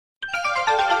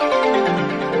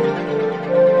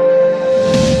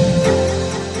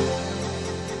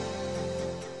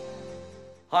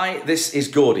Hi, this is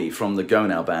Gordy from the Go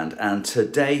Now Band, and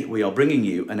today we are bringing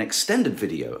you an extended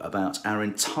video about our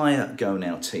entire Go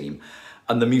Now team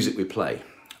and the music we play.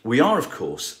 We are, of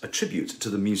course, a tribute to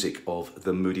the music of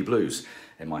the Moody Blues,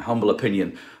 in my humble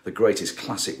opinion, the greatest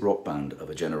classic rock band of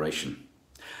a generation.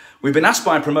 We've been asked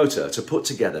by a promoter to put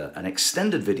together an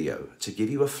extended video to give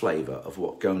you a flavour of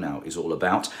what Go Now is all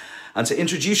about and to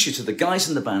introduce you to the guys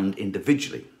in the band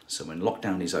individually. So when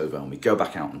lockdown is over and we go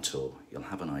back out on tour, you'll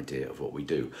have an idea of what we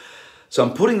do. So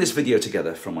I'm putting this video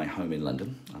together from my home in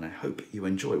London, and I hope you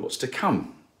enjoy what's to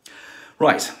come.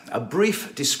 Right, a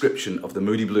brief description of the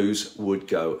Moody Blues would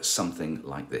go something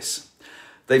like this.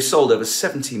 They've sold over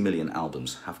 70 million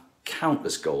albums, have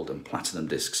countless gold and platinum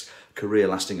discs, career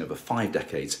lasting over 5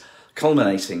 decades,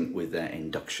 culminating with their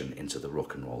induction into the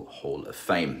Rock and Roll Hall of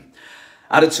Fame.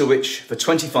 Added to which, for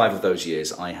 25 of those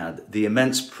years, I had the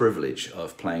immense privilege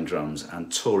of playing drums and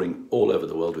touring all over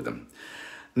the world with them.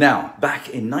 Now, back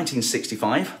in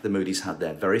 1965, the Moodies had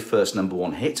their very first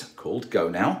 #1 hit, called Go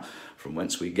Now, from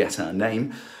whence we get our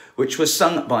name, which was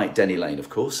sung by Denny Laine, of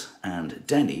course, and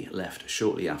Denny left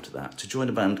shortly after that to join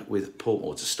a band with Paul,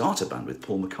 or to start a band with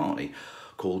Paul McCartney,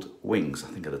 called Wings,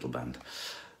 I think a little band.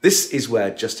 This is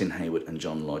where Justin Hayward and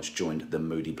John Lodge joined the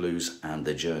Moody Blues, and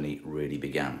the journey really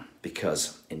began,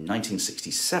 because in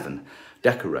 1967,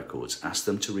 Decca Records asked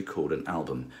them to record an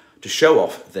album to show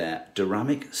off their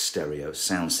Duramic stereo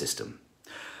sound system.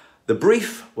 The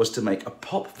brief was to make a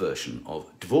pop version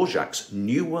of Dvorak's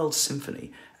New World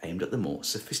Symphony aimed at the more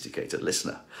sophisticated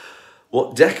listener.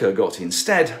 What Decca got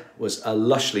instead was a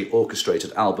lushly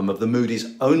orchestrated album of the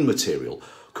Moodies' own material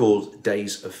called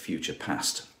Days of Future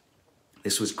Past.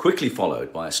 This was quickly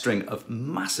followed by a string of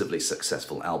massively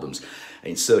successful albums,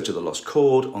 In Search of the Lost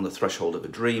Chord, On the Threshold of a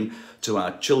Dream, To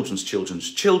Our Children's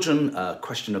Children,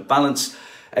 Question of Balance,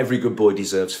 Every Good Boy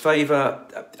Deserves Favour,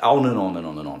 on and on and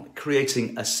on and on,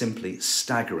 creating a simply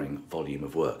staggering volume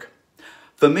of work.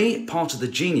 For me, part of the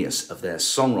genius of their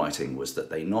songwriting was that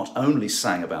they not only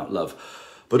sang about love,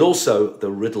 but also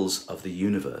the riddles of the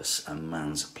universe and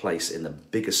man's place in the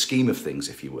bigger scheme of things,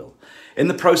 if you will. In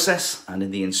the process, and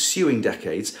in the ensuing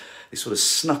decades, they sort of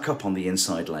snuck up on the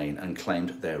inside lane and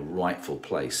claimed their rightful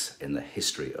place in the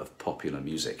history of popular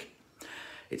music.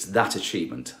 It's that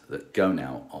achievement that Go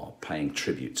Now are paying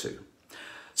tribute to.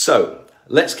 So,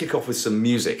 let's kick off with some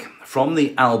music. From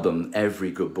the album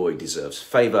Every Good Boy Deserves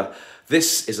Favour,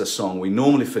 this is a song we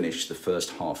normally finish the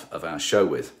first half of our show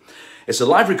with. It's a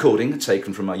live recording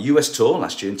taken from our US tour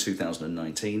last year in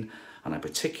 2019, and I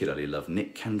particularly love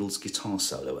Nick Kendall's guitar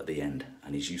solo at the end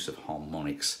and his use of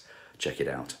harmonics. Check it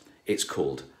out. It's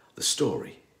called The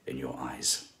Story in Your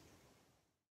Eyes.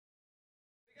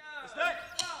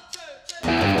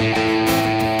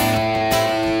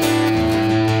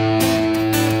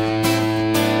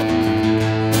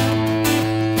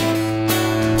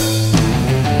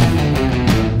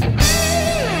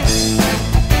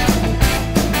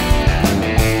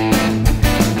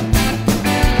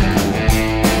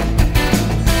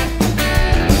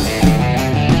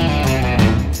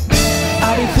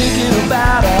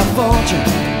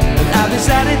 And I've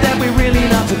decided that we're really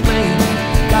not to blame,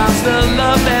 'cause the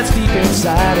love that's deep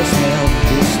inside us now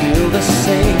is still the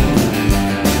same.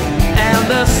 And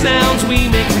the sounds we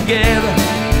make together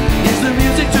is the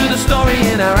music to the story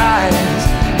in our eyes,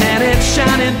 and it's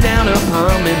shining down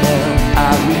upon me now,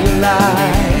 I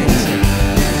realize.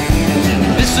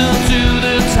 Listen to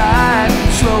the tide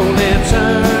slowly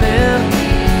turning,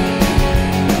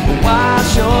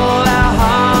 wash all our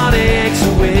heartaches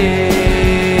away.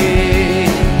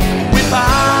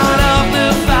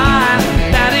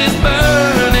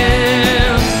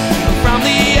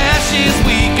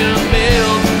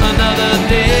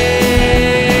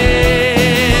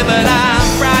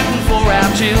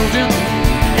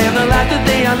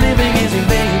 Living is in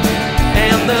vain,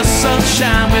 and the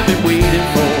sunshine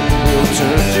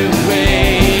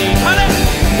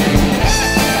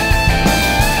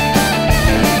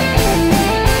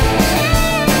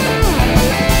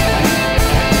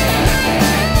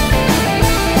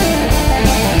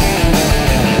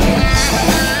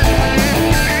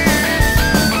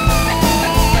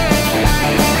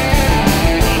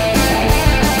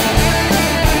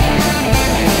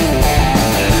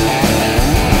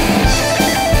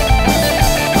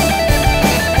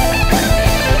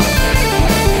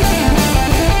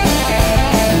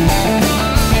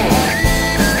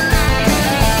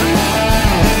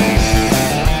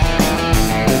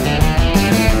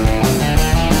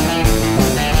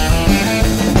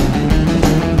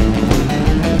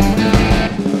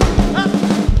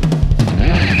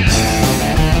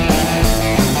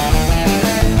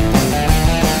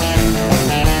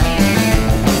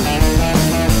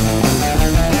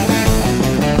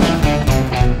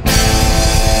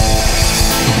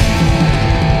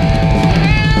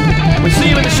We'll see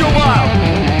you in a short while.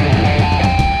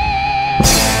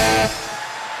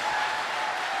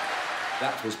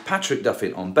 That was Patrick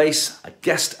Duffin on bass, a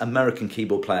guest American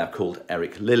keyboard player called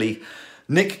Eric Lilly,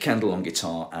 Nick Kendall on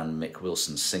guitar, and Mick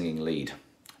Wilson singing lead.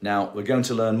 Now, we're going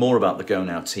to learn more about the Go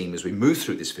Now team as we move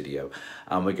through this video,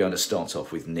 and we're going to start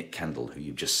off with Nick Kendall, who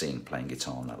you've just seen playing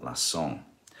guitar on that last song.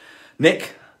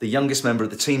 Nick, the youngest member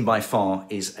of the team by far,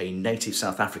 is a native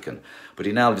South African, but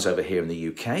he now lives over here in the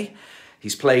UK.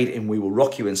 He's played in We Will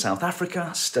Rock You in South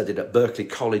Africa, studied at Berklee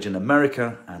College in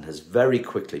America, and has very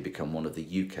quickly become one of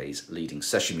the UK's leading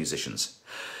session musicians.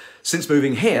 Since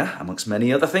moving here, amongst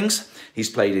many other things, he's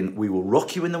played in We Will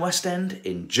Rock You in the West End,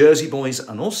 in Jersey Boys,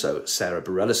 and also Sarah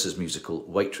Bareilles' musical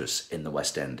Waitress in the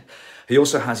West End. He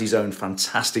also has his own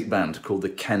fantastic band called the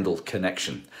Kendall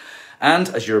Connection. And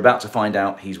as you're about to find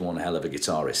out, he's one hell of a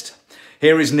guitarist.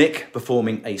 Here is Nick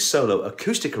performing a solo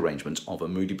acoustic arrangement of a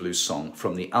Moody Blues song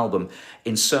from the album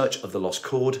In Search of the Lost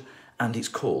Chord, and it's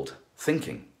called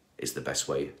Thinking is the Best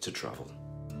Way to Travel.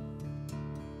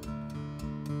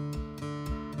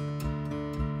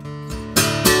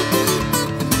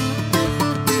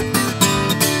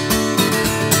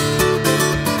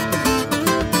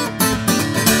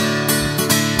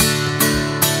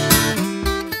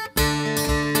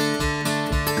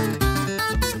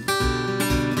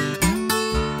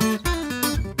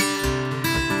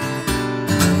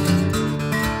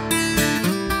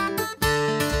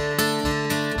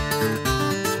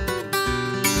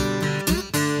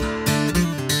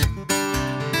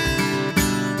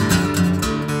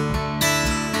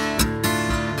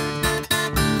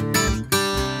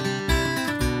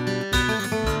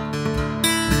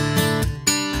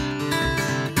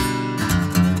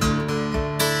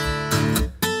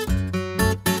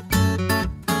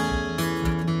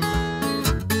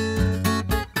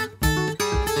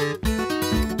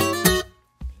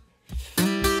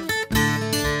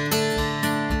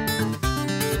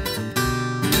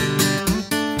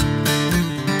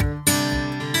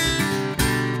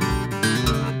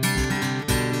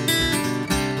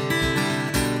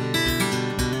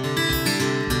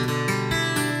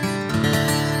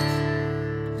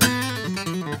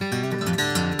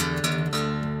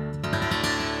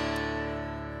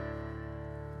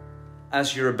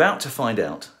 As you're about to find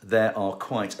out, there are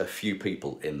quite a few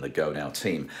people in the Go Now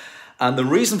team. And the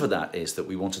reason for that is that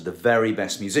we wanted the very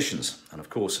best musicians. And of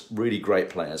course, really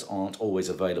great players aren't always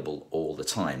available all the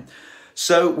time.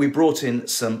 So we brought in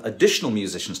some additional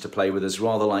musicians to play with us,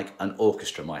 rather like an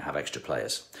orchestra might have extra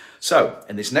players. So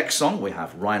in this next song, we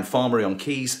have Ryan Farmery on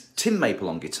keys, Tim Maple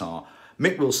on guitar,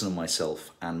 Mick Wilson and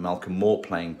myself, and Malcolm Moore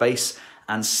playing bass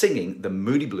and singing the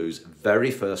Moody Blues'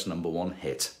 very first #1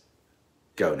 hit,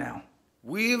 Go Now.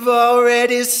 We've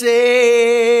already said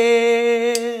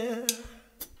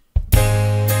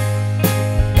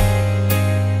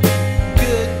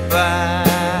goodbye,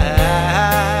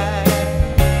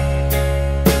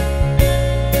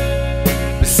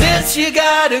 but since you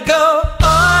gotta go,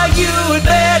 oh, you had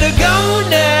better go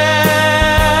now.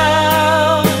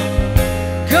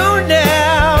 Go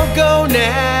now, go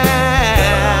now,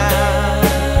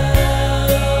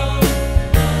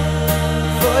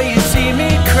 before you see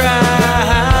me cry.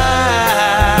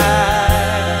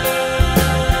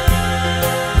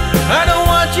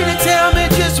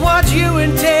 You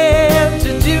intend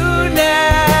to do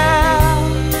now,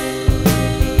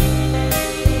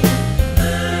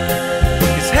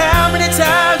 'cause how many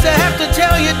times I have to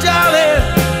tell you, darling,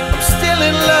 I'm still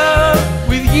in love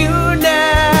with you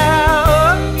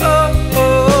now. Oh, oh,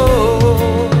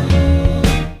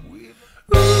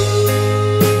 oh.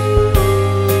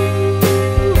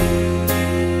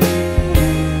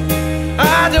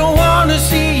 I don't want to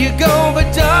see you go,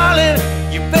 but darling,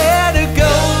 you better go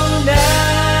now.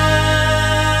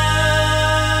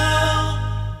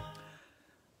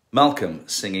 Malcolm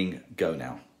singing Go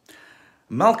Now.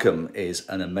 Malcolm is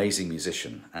an amazing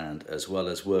musician, and as well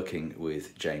as working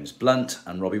with James Blunt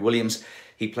and Robbie Williams,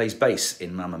 he plays bass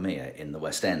in Mamma Mia in the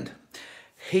West End.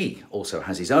 He also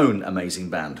has his own amazing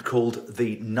band called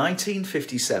the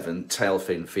 1957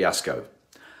 Tailfin Fiasco.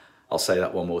 I'll say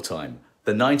that one more time.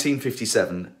 The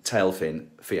 1957 Tailfin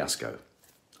Fiasco.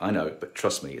 I know, but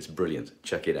trust me, it's brilliant.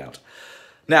 Check it out.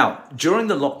 Now, during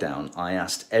the lockdown, I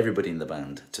asked everybody in the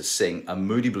band to sing a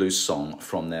Moody Blues song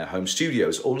from their home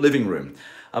studios or living room.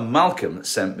 And Malcolm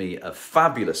sent me a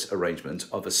fabulous arrangement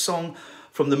of a song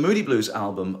from the Moody Blues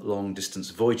album Long Distance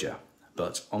Voyager,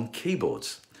 but on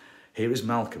keyboards. Here is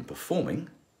Malcolm performing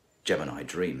Gemini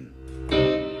Dream.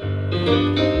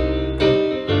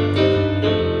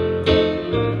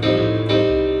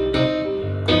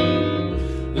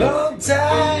 Long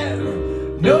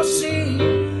time no see,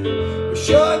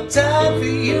 short time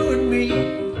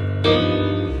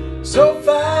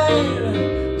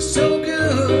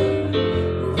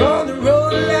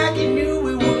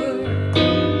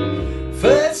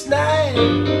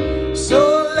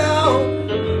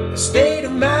state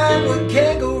of mind, what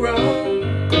can go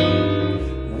wrong?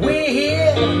 We're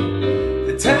here,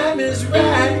 the time is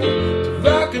right to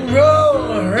rock and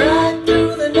roll right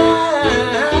through the night.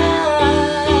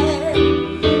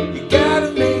 You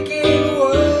gotta make it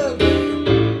work,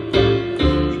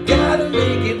 you gotta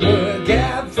make it work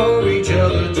out for each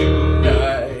other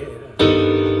tonight.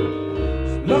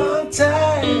 Long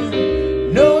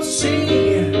time no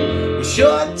see, a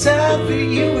short time for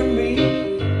you and me.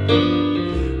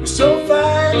 We're so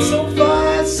fine, so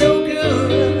far, so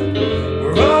good.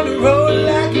 We're on the road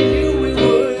like you knew we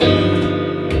would.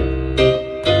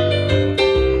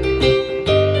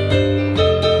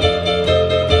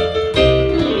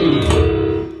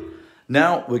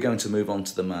 Now we're going to move on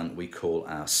to the man we call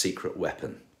our secret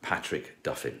weapon, Patrick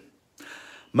Duffin.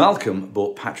 Malcolm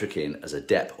brought Patrick in as a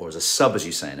dep, or as a sub as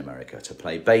you say in America, to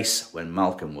play bass when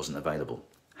Malcolm wasn't available.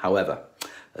 However,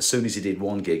 as soon as he did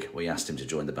one gig, we asked him to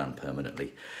join the band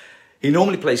permanently. He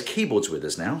normally plays keyboards with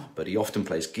us now, but he often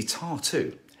plays guitar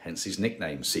too, hence his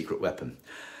nickname, Secret Weapon.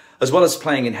 As well as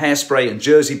playing in Hairspray and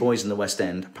Jersey Boys in the West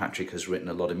End, Patrick has written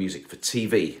a lot of music for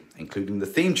TV, including the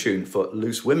theme tune for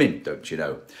Loose Women, don't you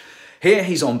know? Here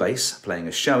he's on bass, playing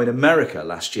a show in America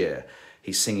last year.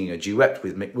 He's singing a duet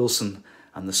with Mick Wilson,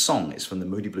 and the song is from the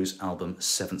Moody Blues album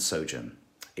Seventh Sojourn.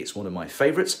 It's one of my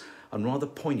favourites and rather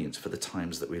poignant for the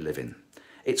times that we live in.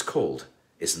 It's called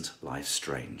Isn't Life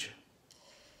Strange?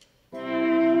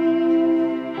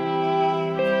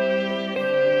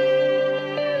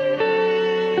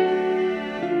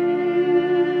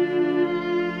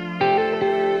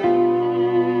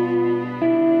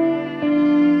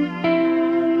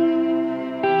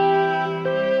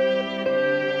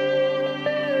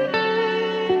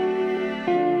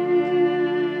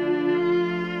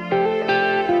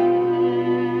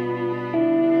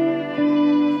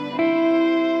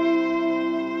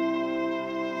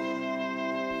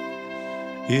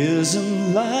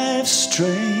 Isn't life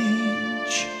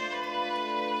strange?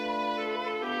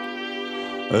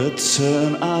 A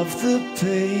turn of the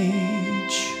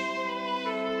page,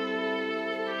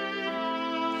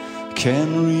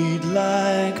 can read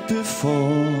like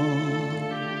before.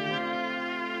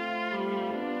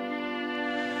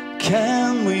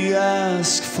 Can we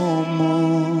ask for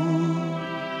more?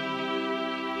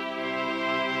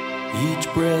 Each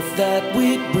breath that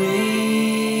we breathe,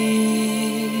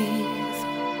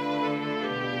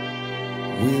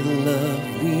 with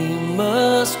love we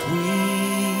must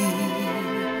weave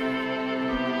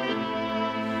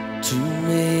to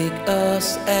make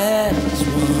us as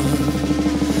one.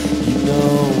 You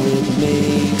know it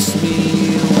makes me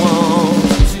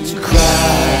want to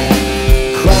cry,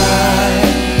 cry,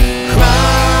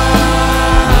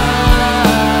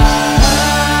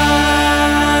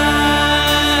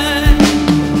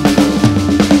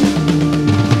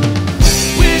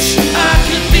 Wish I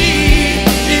could be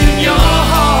in your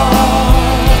heart,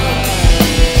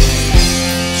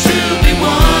 to be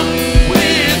one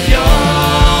with your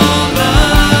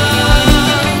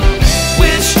love.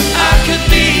 Wish I could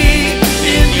be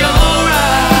in your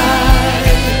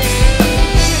eyes,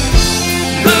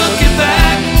 looking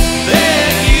back,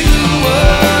 there you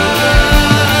were.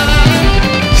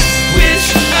 Wish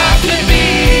I could be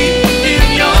in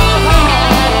your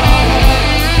heart,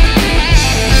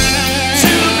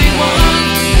 to be one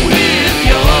with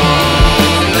your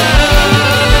love.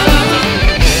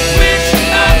 Wish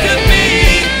I could be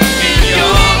in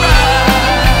your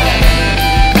eyes,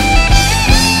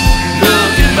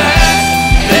 looking back,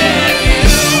 there you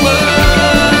were.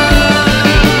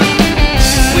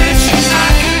 Wish I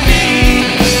could be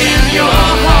in your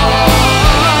heart,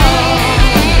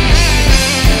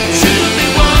 to be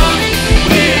one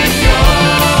with your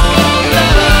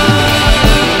love.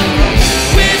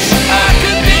 Wish I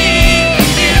could be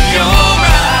in your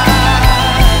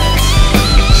eyes,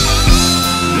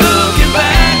 looking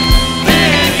back,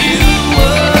 there you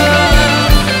were,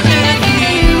 and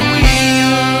here we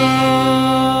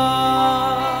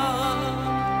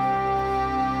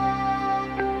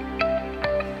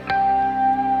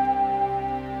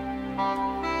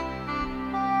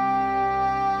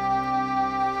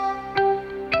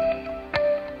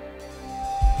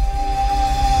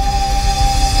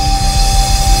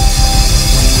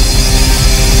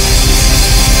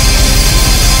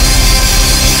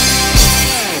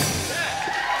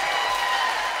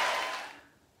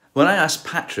When I asked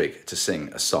Patrick to sing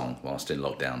a song whilst in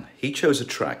lockdown, he chose a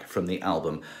track from the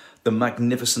album The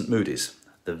Magnificent Moodies,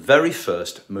 the very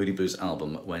first Moody Blues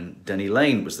album when Denny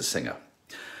Lane was the singer.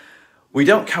 We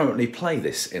don't currently play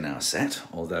this in our set,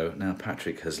 although now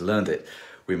Patrick has learned it,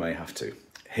 we may have to.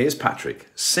 Here's Patrick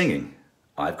singing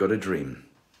I've Got a Dream.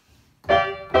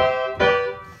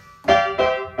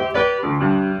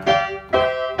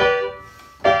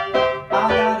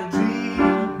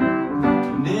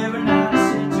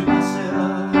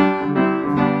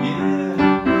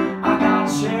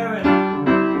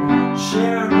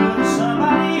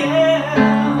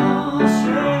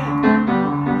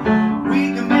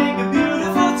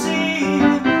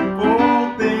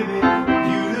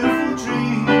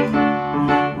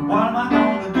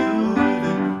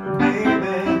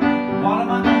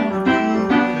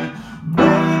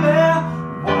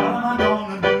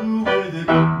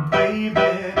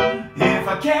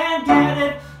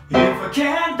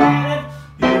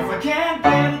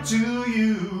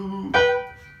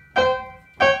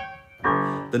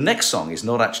 The next song is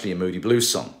not actually a Moody Blues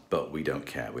song, but we don't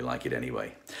care, we like it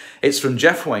anyway. It's from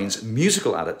Jeff Wayne's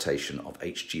musical adaptation of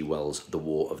H.G. Wells' The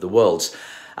War of the Worlds,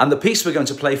 and the piece we're going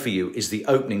to play for you is the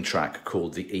opening track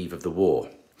called The Eve of the War.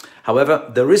 However,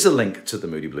 there is a link to the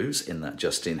Moody Blues in that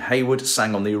Justin Hayward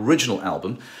sang on the original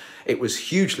album. It was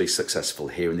hugely successful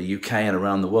here in the UK and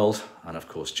around the world, and of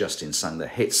course Justin sang the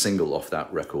hit single off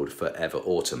that record, Forever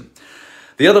Autumn.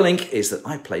 The other link is that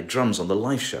I played drums on the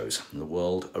live shows and the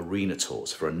World Arena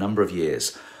Tours for a number of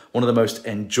years, one of the most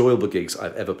enjoyable gigs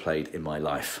I've ever played in my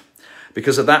life.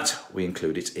 Because of that, we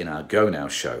include it in our Go Now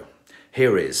show.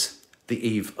 Here is The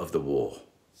Eve of the War.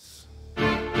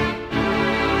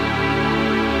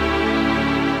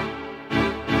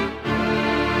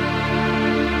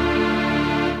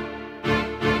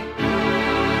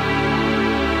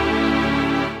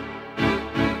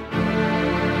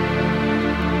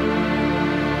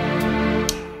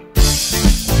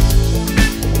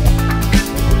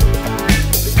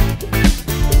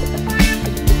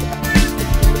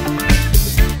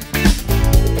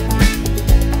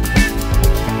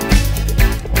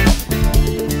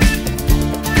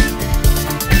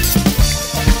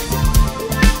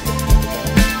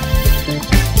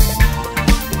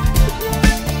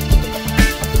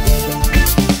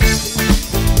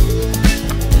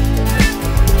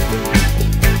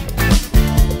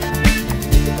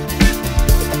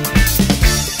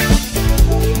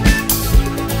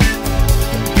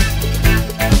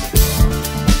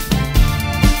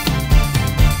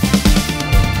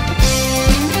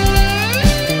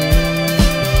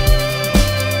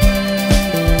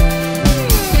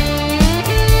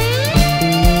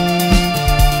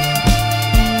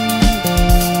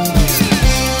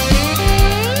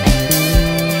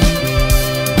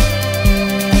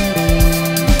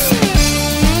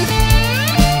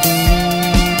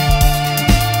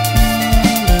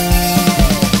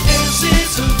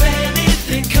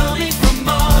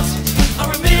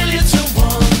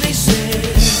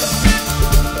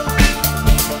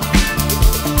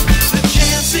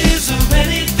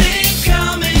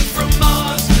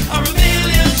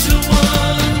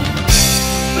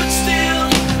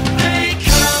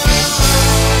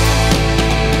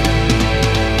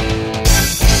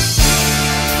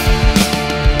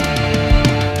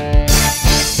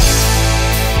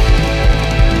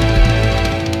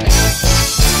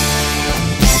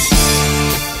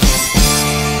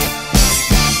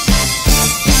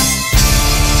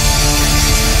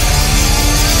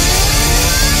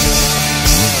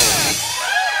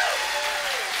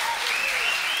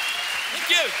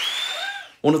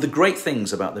 One of the great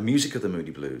things about the music of the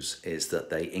Moody Blues is that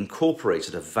they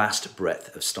incorporated a vast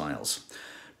breadth of styles.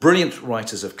 Brilliant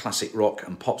writers of classic rock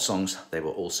and pop songs, they were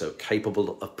also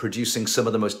capable of producing some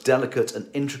of the most delicate and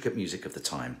intricate music of the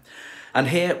time. And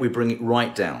here we bring it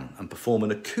right down and perform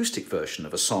an acoustic version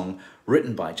of a song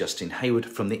written by Justin Hayward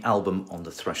from the album On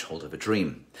the Threshold of a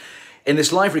Dream. In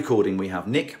this live recording we have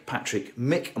Nick, Patrick,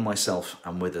 Mick and myself,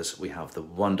 and with us we have the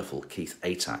wonderful Keith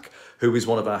Atack, who is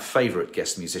one of our favourite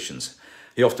guest musicians.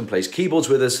 He often plays keyboards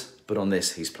with us, but on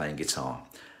this he's playing guitar.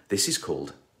 This is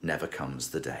called Never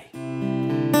Comes the Day.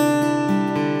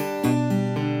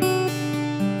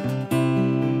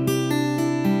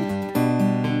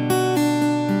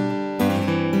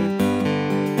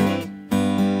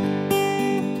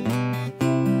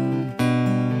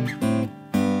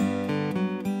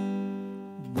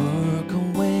 Work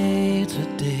away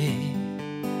today,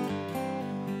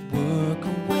 work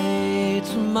away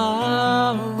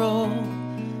tomorrow.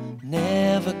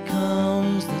 Never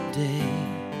comes the day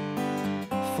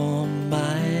for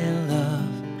my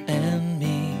love and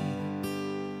me.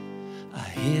 I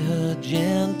hear her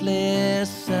gently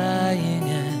sighing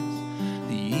as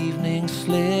the evening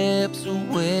slips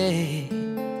away.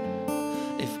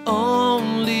 If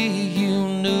only you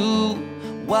knew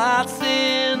what's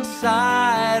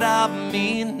inside of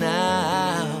me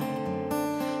now,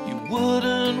 you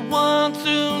wouldn't want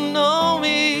to know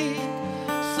me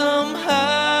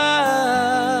somehow.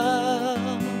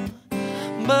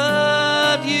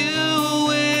 But you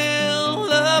will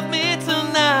love me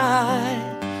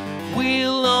tonight.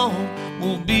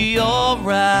 We'll be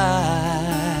alright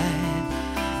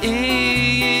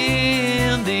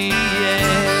in the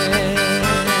end.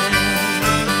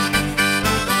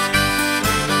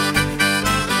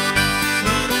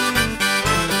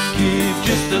 Give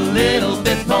just a little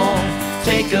bit more,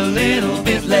 take a little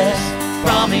bit less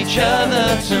from each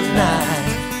other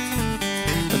tonight.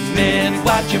 Admit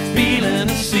what you're feeling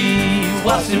and see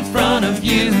what's in front of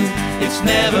you. It's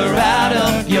never out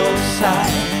of your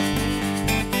sight.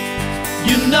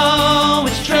 You know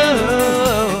it's true.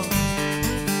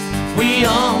 We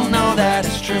all know that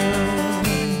it's true.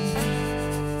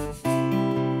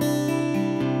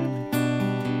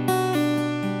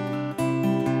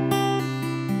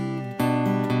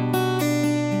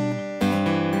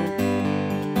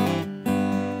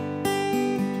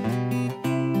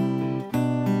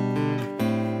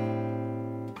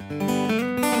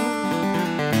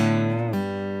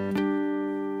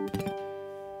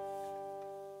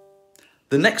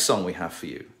 The next song we have for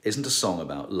you isn't a song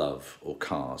about love or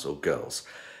cars or girls.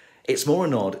 It's more a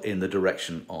nod in the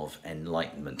direction of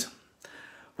enlightenment.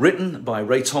 Written by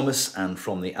Ray Thomas and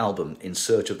from the album In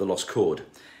Search of the Lost Chord,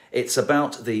 it's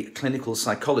about the clinical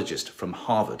psychologist from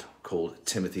Harvard called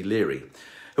Timothy Leary,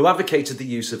 who advocated the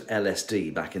use of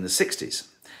LSD back in the 60s.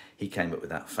 He came up with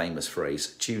that famous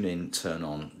phrase, tune in, turn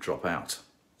on, drop out.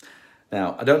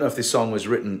 Now, I don't know if this song was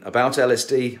written about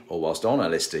LSD or whilst on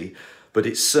LSD, but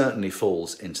it certainly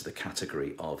falls into the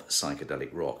category of psychedelic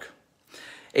rock.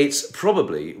 It's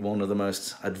probably one of the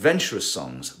most adventurous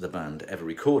songs the band ever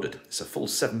recorded. It's a full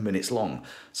 7 minutes long,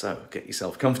 so get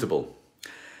yourself comfortable.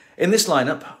 In this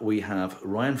lineup, we have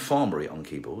Ryan Farmery on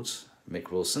keyboards, Mick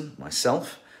Wilson,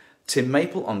 myself, Tim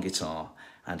Maple on guitar,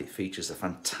 and it features a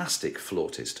fantastic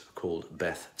flautist called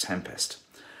Beth Tempest.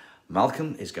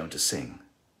 Malcolm is going to sing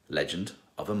Legend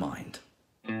of a Mind.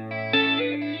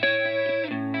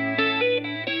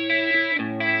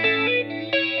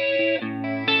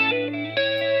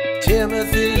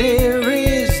 Timothy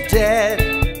Leary's dead.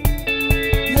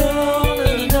 No,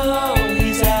 no, no,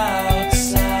 he's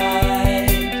outside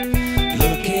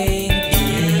looking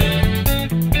in.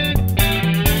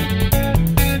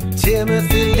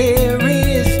 Timothy Leary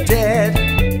is dead.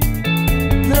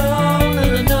 No, no,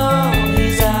 no, no,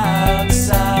 he's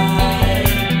outside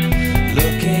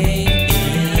looking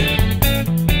in.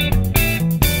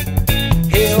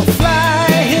 He'll fly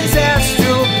his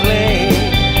astral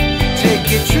plane, take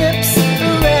your trips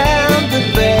around the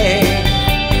bay,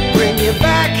 bring you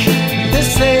back the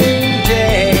same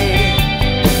day.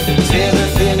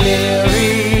 Timothy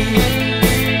Leary,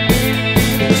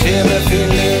 Timothy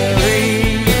Leary.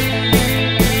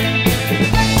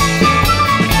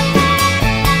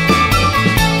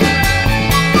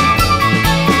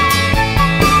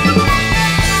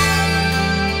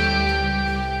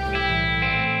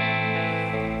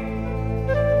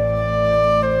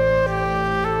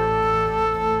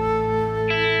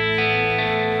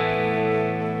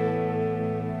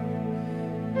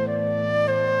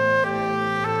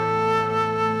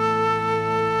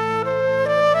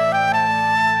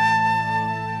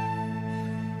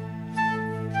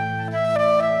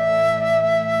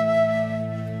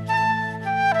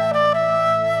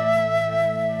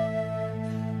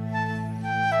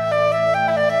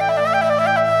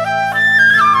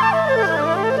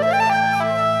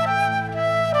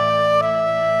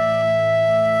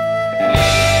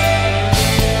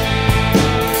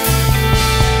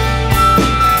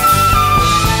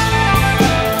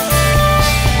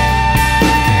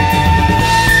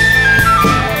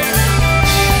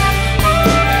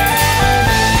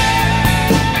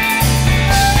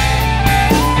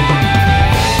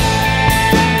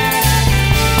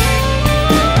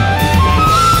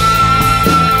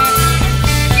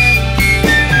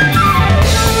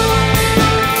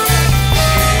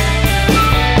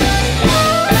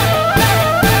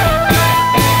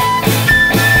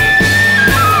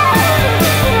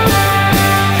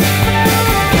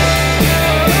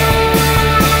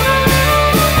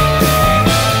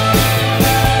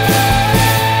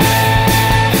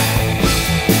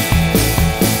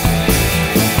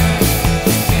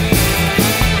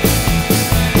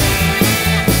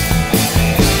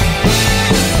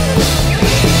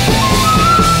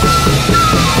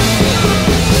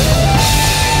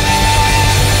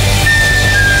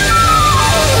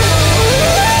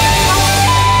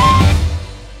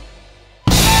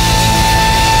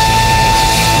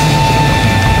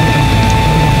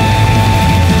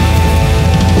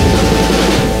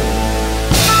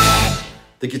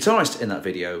 The guitarist in that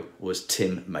video was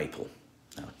Tim Maple.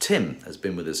 Now, Tim has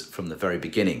been with us from the very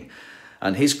beginning,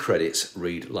 and his credits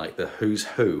read like the who's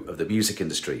who of the music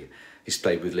industry. He's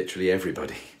played with literally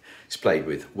everybody. He's played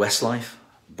with Westlife,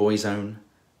 Boyzone,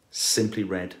 Simply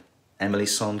Red, Emily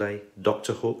Sandé,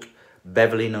 Dr. Hook,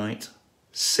 Beverly Knight,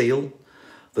 Seal.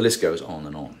 The list goes on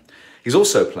and on. He's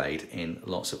also played in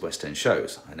lots of West End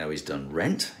shows. I know he's done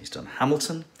Rent, he's done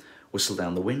Hamilton, Whistle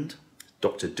Down the Wind,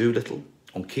 Dr. Dolittle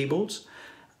on keyboards,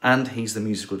 and he's the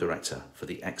musical director for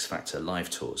the X Factor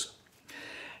live tours.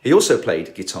 He also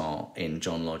played guitar in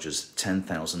John Lodge's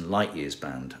 10,000 Light Years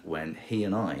band when he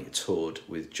and I toured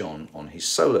with John on his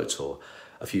solo tour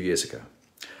a few years ago.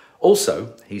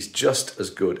 Also, he's just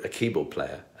as good a keyboard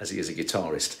player as he is a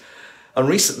guitarist. And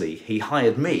recently, he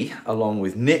hired me, along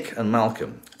with Nick and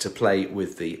Malcolm, to play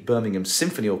with the Birmingham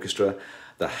Symphony Orchestra,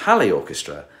 the Halley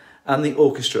Orchestra, and the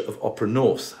Orchestra of Opera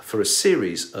North for a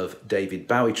series of David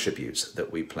Bowie tributes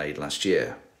that we played last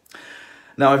year.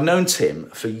 Now, I've known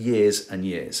Tim for years and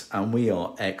years, and we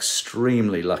are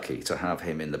extremely lucky to have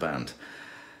him in the band.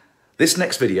 This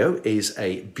next video is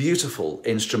a beautiful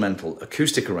instrumental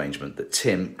acoustic arrangement that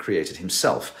Tim created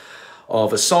himself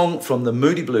of a song from the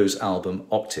Moody Blues album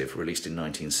Octave, released in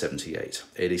 1978.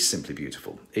 It is simply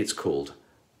beautiful. It's called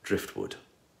Driftwood.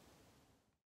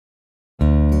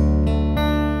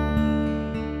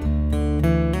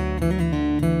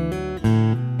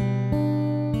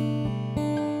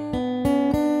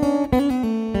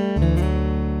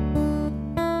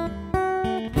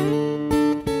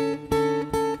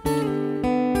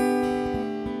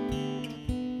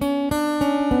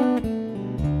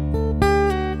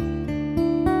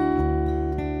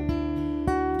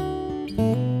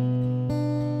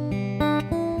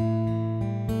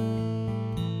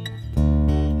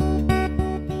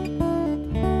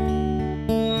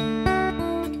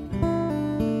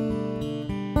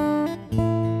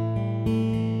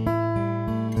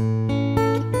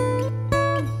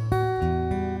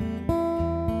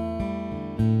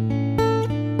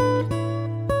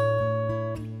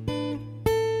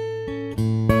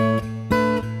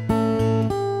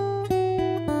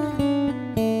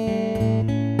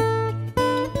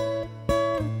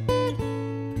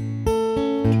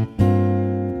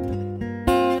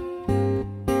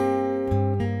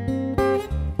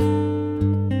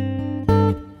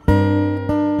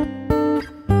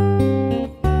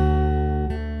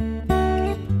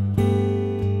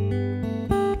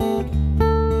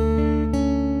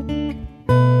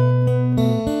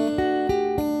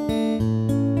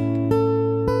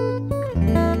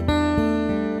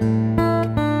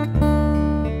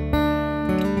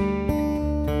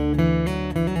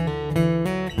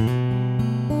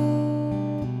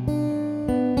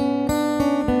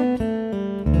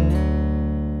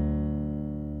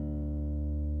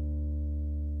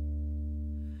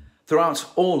 Throughout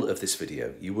all of this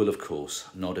video, you will of course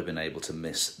not have been able to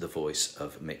miss the voice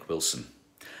of Mick Wilson.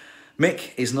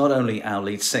 Mick is not only our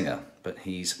lead singer, but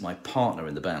he's my partner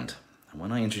in the band. And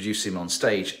when I introduce him on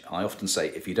stage, I often say,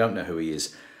 if you don't know who he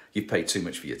is, you've paid too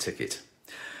much for your ticket.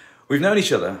 We've known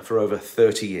each other for over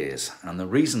 30 years, and the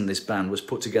reason this band was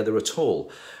put together at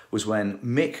all was when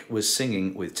Mick was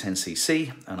singing with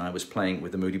 10cc and I was playing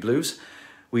with the Moody Blues.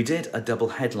 We did a double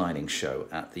headlining show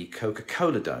at the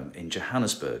Coca-Cola Dome in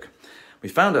Johannesburg. We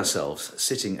found ourselves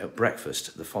sitting at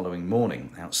breakfast the following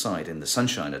morning outside in the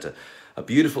sunshine at a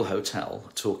beautiful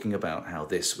hotel, talking about how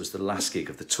this was the last gig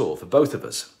of the tour for both of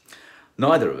us.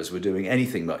 Neither of us were doing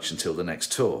anything much until the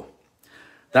next tour.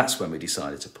 That's when we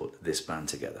decided to put this band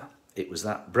together. It was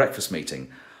that breakfast meeting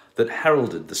that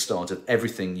heralded the start of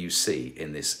everything you see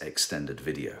in this extended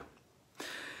video.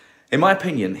 In my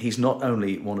opinion, he's not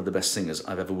only one of the best singers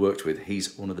I've ever worked with,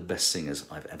 he's one of the best singers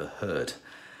I've ever heard.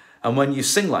 And when you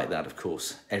sing like that, of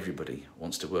course, everybody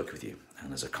wants to work with you.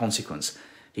 And as a consequence,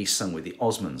 he's sung with the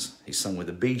Osmonds, he's sung with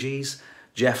the Bee Gees,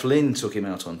 Jeff Lynne took him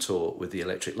out on tour with the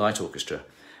Electric Light Orchestra,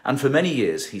 and for many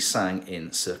years he sang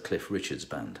in Sir Cliff Richard's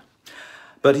band.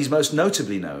 But he's most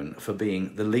notably known for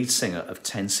being the lead singer of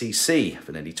 10cc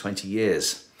for nearly 20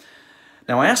 years.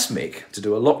 Now, I asked Mick to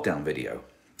do a lockdown video,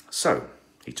 so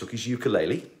he took his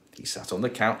ukulele, he sat on the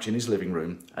couch in his living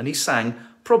room, and he sang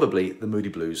probably the Moody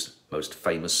Blues' most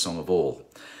famous song of all.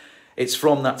 It's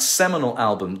from that seminal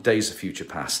album, Days of Future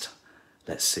Past.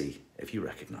 Let's see if you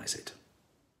recognise it.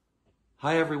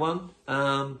 Hi everyone.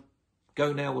 Go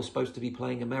Now was supposed to be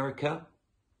playing America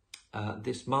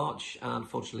this March.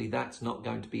 Unfortunately, that's not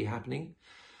going to be happening.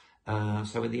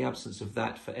 So in the absence of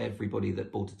that, for everybody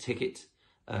that bought a ticket,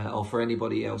 or for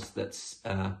anybody else that's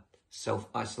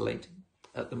self-isolating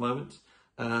at the moment,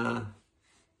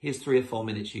 here's 3 or 4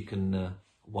 minutes you can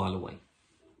while away.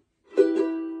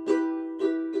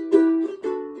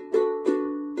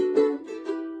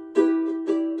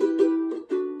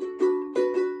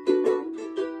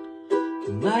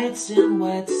 Nights in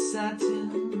white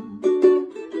satin,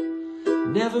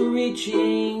 never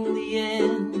reaching the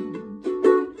end.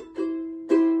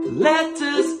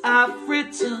 Letters I've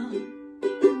written,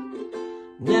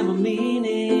 never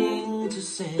meaning to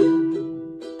send.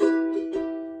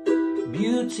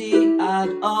 Beauty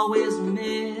I'd always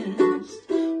missed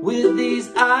with these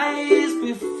eyes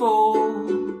before.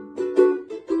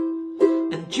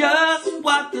 And just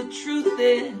what the truth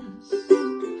is,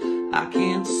 I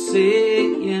can't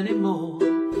say anymore.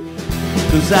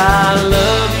 'Cause I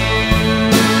love you.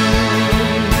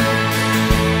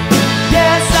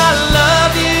 Yes, I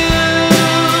love you.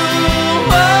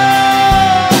 Oh,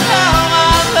 how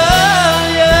I love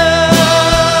you.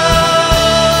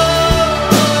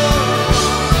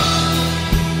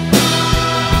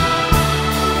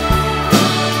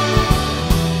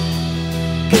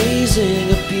 Gazing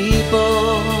at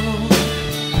people,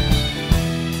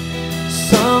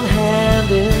 some hand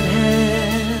in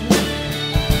hand,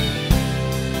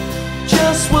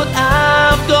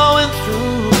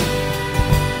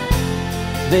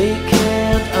 they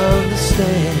can't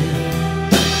understand.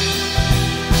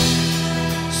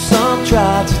 Some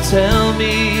try to tell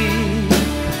me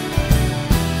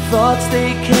thoughts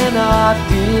they cannot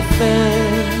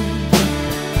defend.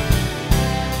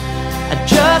 And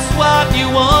just what you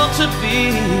want to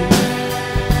be,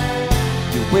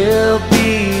 you will be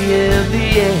in the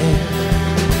end.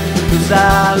 'Cause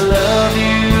I love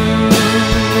you.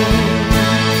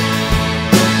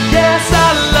 Yes, I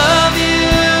love you.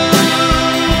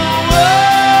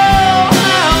 Oh,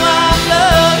 how I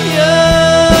love you.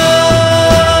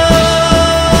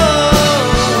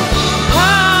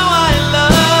 How I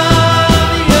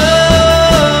love you.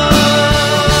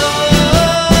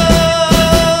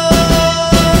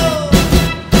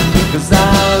 'Cause I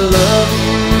love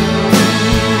you.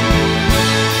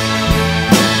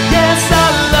 Yes, I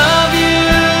love you.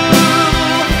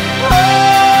 Oh,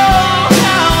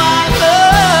 how I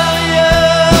love you.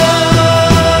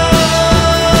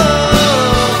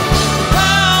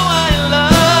 How I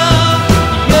love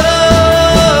you.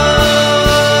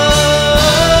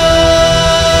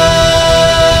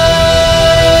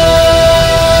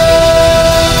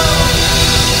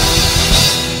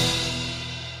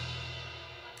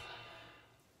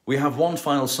 We have one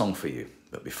final song for you,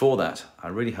 but before that, I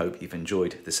really hope you've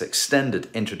enjoyed this extended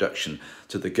introduction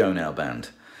to the Go Now Band.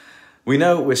 We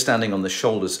know we're standing on the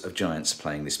shoulders of giants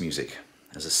playing this music.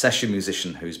 As a session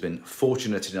musician who's been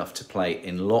fortunate enough to play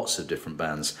in lots of different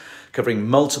bands, covering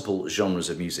multiple genres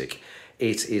of music,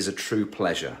 it is a true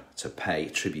pleasure to pay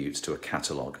tribute to a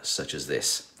catalogue such as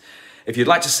this. If you'd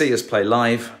like to see us play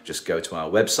live, just go to our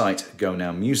website,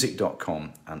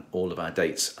 gonowmusic.com, and all of our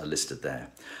dates are listed there.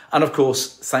 And of course,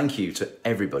 thank you to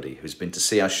everybody who's been to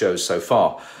see our shows so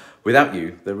far. Without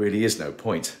you, there really is no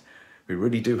point. We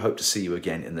really do hope to see you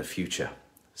again in the future.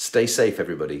 Stay safe,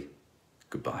 everybody.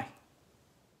 Goodbye.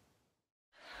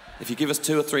 If you give us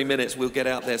 2 or 3 minutes, we'll get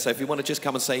out there. So if you want to just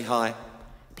come and say hi,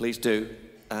 please do.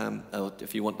 Or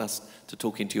if you want us to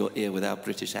talk into your ear with our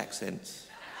British accents,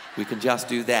 we can just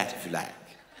do that if you like.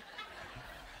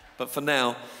 But for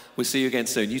now, we'll see you again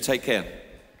soon. You take care.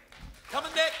 Come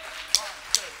on, Nick.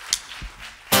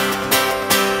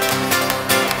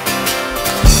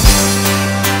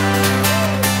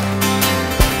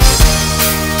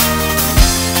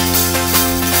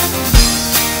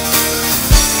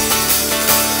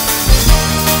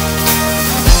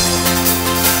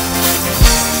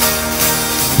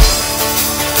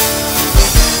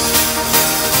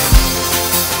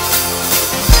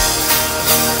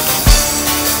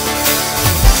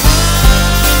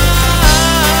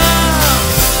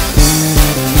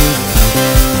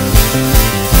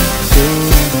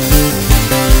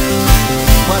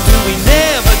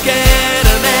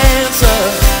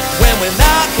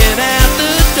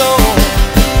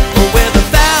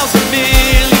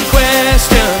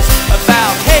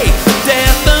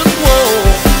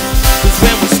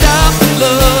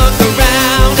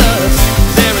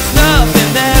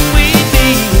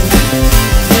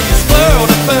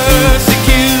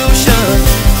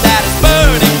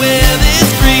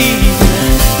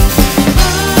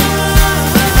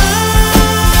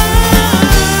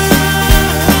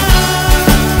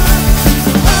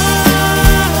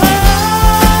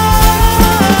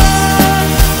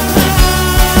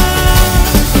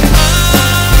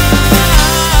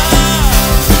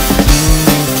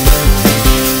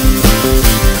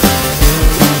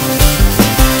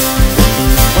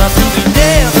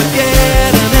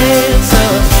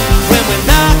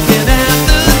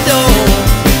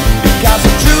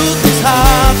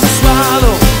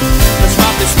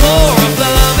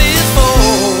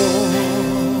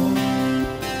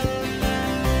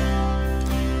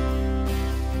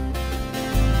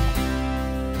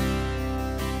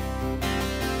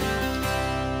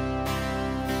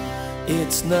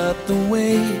 It's not the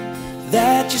way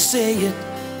that you say it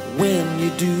when you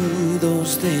do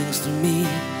those things to me.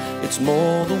 It's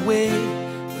more the way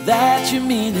that you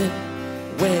mean it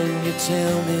when you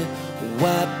tell me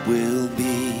what will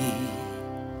be.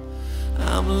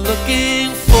 I'm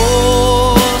looking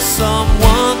for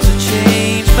someone to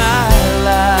change my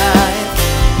life.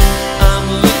 I'm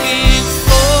looking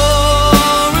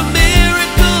for a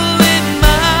miracle in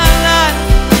my life.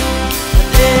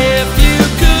 If you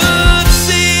could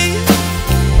see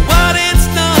what it's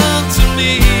done to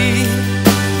me,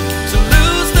 to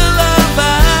lose the love I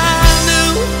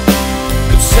knew,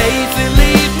 could safely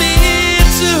lead me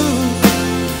to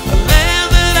a land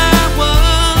that I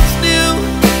once knew,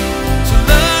 to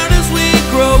learn as we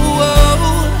grow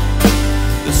old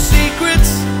the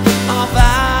secrets of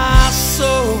our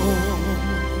soul.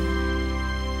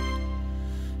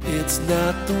 It's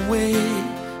not the way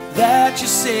that you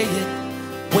say it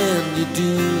you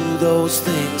do those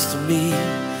things to me.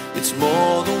 It's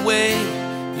more the way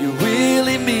you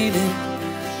really mean it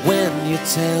when you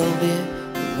tell me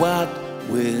what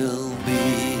will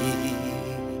be.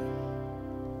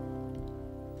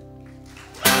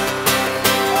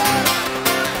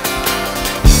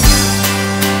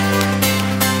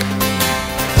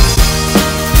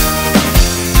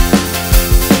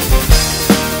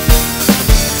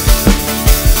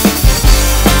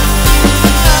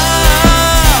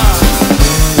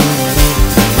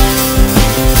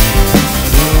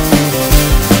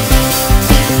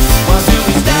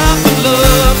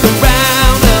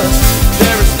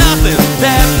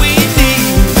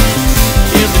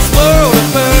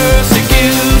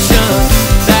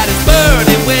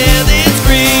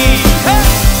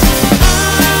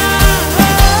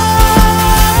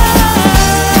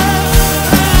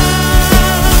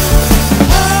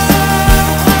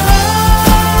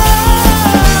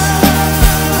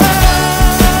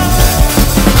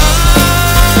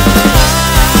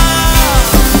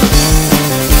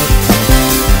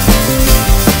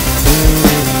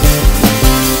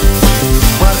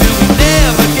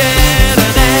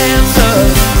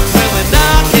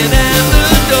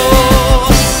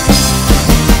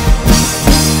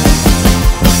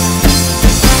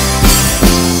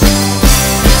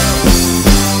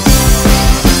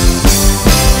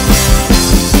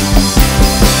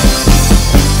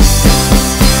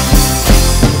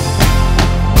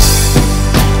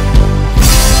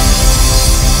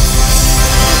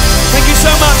 So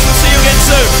much, we'll see you again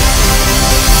soon.